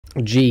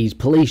Geez,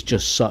 police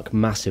just suck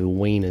massive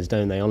wieners,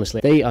 don't they?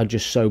 Honestly, they are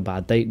just so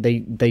bad. They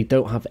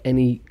don't have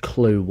any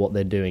clue what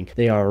they're doing.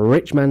 They are a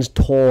rich man's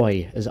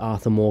toy, as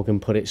Arthur Morgan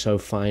put it so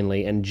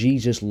finely. And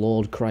Jesus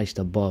Lord Christ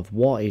above,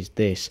 what is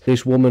this?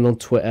 This woman on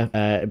Twitter,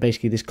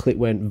 basically this clip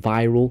went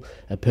viral.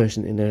 A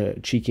person in a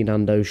cheeky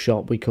Nando's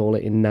shop, we call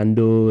it in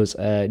Nando's,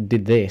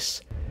 did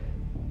this.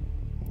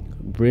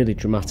 Really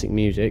dramatic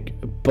music,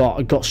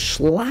 but got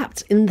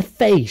slapped in the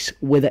face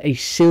with a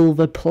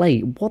silver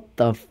plate. What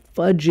the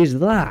fudge is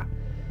that?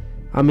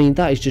 I mean,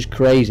 that is just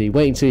crazy.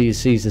 Wait until you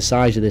see the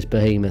size of this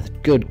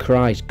behemoth. Good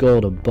Christ,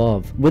 God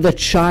above. With a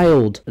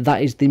child,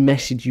 that is the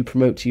message you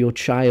promote to your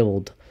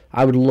child.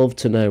 I would love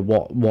to know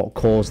what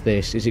caused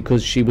this. Is it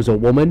because she was a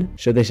woman?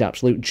 So this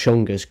absolute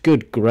chungus.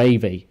 Good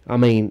gravy. I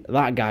mean,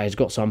 that guy's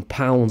got some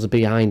pounds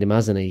behind him,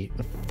 hasn't he?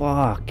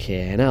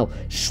 Fucking hell.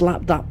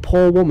 Slap that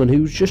poor woman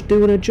who's just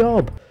doing her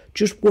job.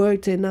 Just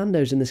worked in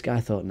Nando's, and this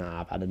guy thought,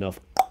 nah, I've had enough.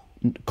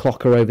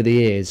 Clock her over the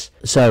ears.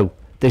 So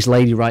this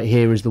lady right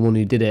here is the one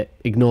who did it.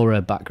 Ignore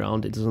her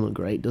background. It doesn't look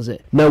great, does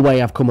it? No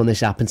way I've come on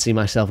this app and see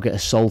myself get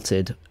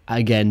assaulted.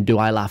 Again, do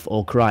I laugh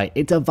or cry?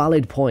 It's a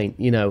valid point.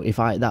 You know, if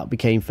that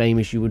became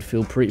famous, you would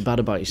feel pretty bad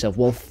about yourself.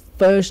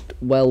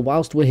 Well,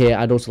 whilst we're here,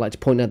 I'd also like to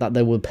point out that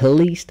there were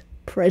police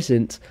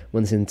present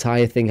when this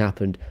entire thing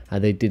happened,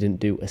 and they didn't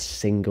do a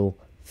single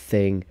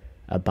thing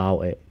about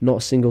it. Not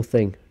a single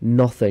thing.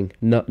 Nothing.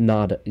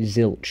 Nada.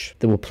 Zilch.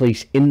 There were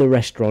police in the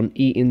restaurant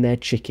eating their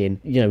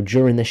chicken, you know,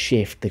 during the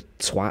shift. The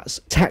twats.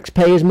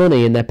 Taxpayers'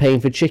 money, and they're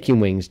paying for chicken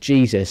wings.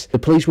 Jesus. The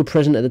police were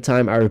present at the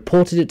time. I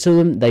reported it to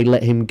them. They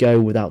let him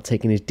go without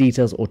taking his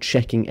details or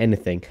checking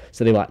anything.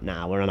 So they were like,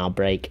 nah, we're on our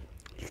break.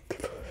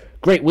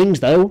 Great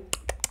wings, though.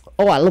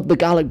 Oh, I love the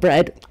garlic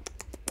bread.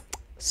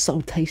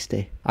 So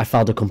tasty. I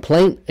filed a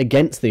complaint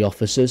against the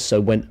officers, so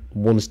went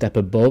one step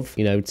above,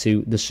 you know,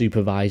 to the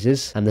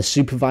supervisors, and the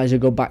supervisor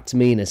got back to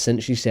me and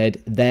essentially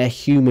said they're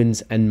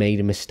humans and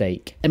made a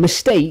mistake. A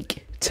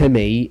mistake to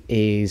me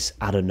is,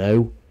 I don't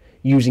know,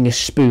 using a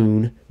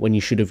spoon when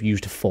you should have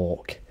used a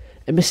fork.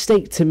 A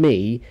mistake to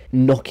me,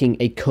 knocking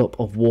a cup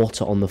of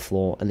water on the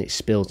floor and it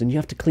spills and you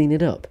have to clean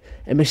it up.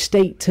 A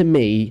mistake to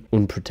me,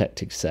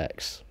 unprotected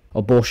sex.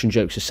 Abortion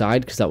jokes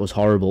aside, because that was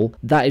horrible,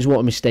 that is what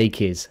a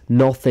mistake is.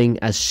 Nothing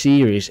as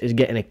serious as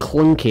getting a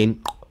clunking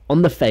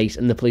on the face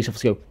and the police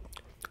officer go,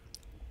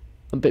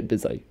 I'm a bit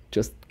busy,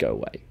 just go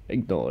away,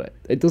 ignore it.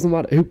 It doesn't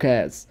matter, who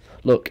cares?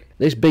 Look,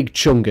 this big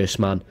chungus,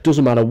 man,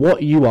 doesn't matter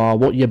what you are,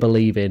 what you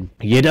believe in.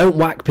 You don't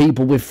whack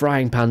people with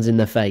frying pans in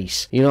the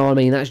face. You know what I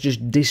mean? That's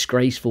just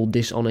disgraceful,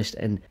 dishonest,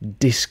 and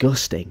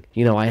disgusting.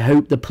 You know, I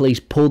hope the police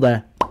pull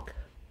their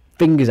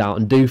fingers out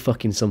and do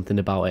fucking something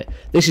about it.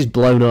 This is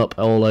blown up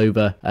all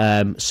over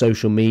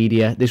social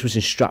media. This was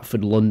in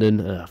Stratford,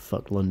 London.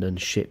 Fuck London,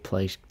 shit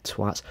place,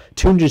 twats.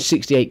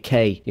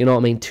 268k, you know what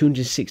I mean?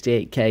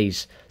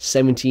 268k's,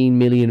 17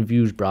 million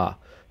views, brah.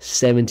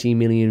 17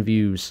 million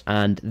views,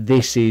 and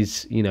this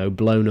is, you know,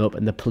 blown up,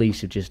 and the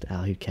police have just,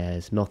 who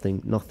cares?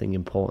 Nothing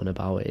important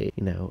about it.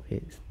 You know,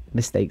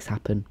 mistakes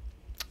happen.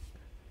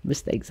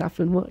 Mistakes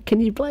happen. What can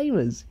you blame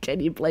us? Can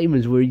you blame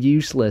us? We're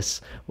useless,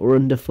 we're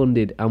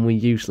underfunded, and we're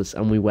useless,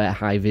 and we wear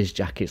high-vis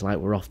jackets like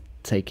we're off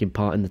taking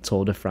part in the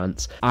Tour de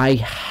France.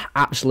 I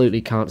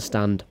absolutely can't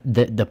stand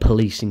the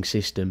policing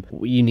system.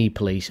 You need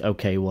police,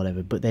 okay,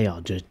 whatever, but they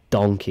are just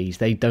donkeys.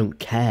 They don't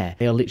care.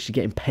 They are literally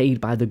getting paid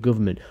by the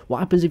government. What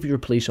happens if you're a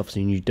police officer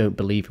and you don't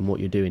believe in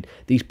what you're doing?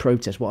 These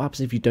protests, what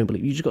happens if you don't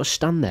believe? You just got to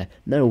stand there.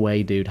 No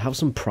way, dude. Have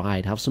some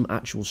pride. Have some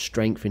actual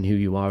strength in who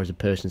you are as a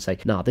person. Say,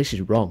 nah, this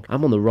is wrong.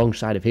 I'm on the wrong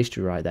side of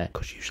history right there.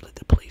 Because usually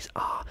the police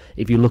are.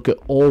 If you look at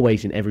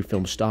always in every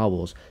film, Star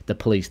Wars, the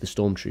police, the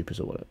stormtroopers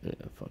or whatever,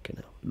 fucking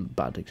hell,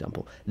 bad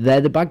example. They're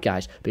the bad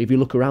guys. But if you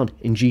look around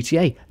in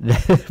GTA,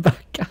 they're the bad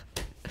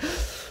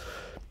guys.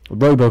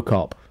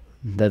 RoboCop,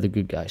 they're the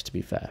good guys, to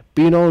be fair.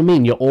 But you know what I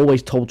mean? You're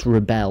always told to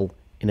rebel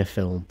in a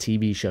film,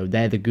 TV show.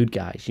 They're the good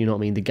guys, you know what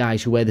I mean? The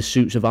guys who wear the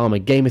suits of armour.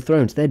 Game of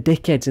Thrones, they're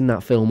dickheads in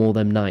that film all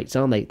them nights,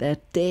 aren't they? They're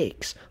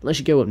dicks. Unless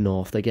you go up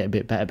north, they get a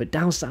bit better. But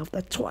down south,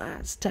 they're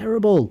twats.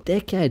 Terrible.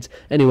 Dickheads.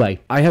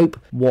 Anyway, I hope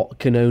what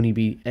can only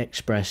be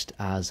expressed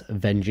as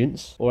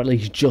vengeance, or at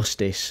least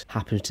justice,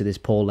 happens to this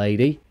poor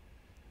lady.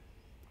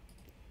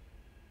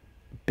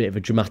 Bit of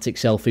a dramatic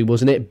selfie,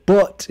 wasn't it?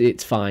 But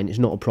it's fine, it's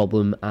not a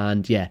problem.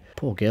 And yeah,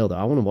 poor girl though,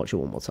 I want to watch it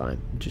one more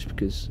time, just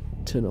because.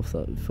 Turn off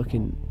that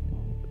fucking,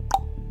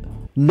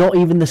 not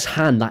even this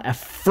hand, like a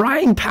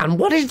frying pan.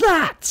 What is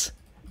that?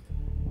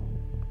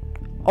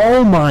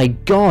 Oh my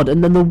god.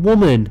 And then the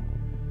woman,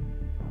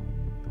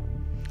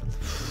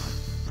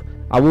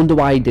 I wonder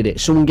why he did it.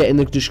 Someone get in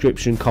the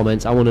description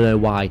comments. I want to know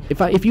why.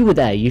 If you were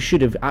there, you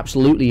should have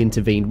absolutely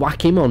intervened.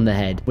 Whack him on the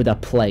head with a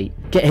plate.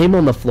 Get him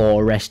on the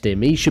floor, arrest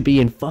him. He should be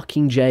in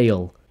fucking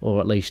jail. Or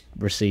at least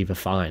receive a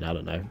fine. I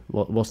don't know.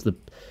 What's the,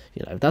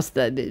 you know, that's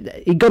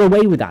the, he got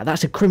away with that.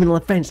 That's a criminal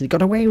offence. He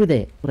got away with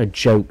it. What a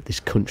joke this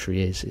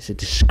country is. It's a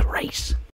disgrace.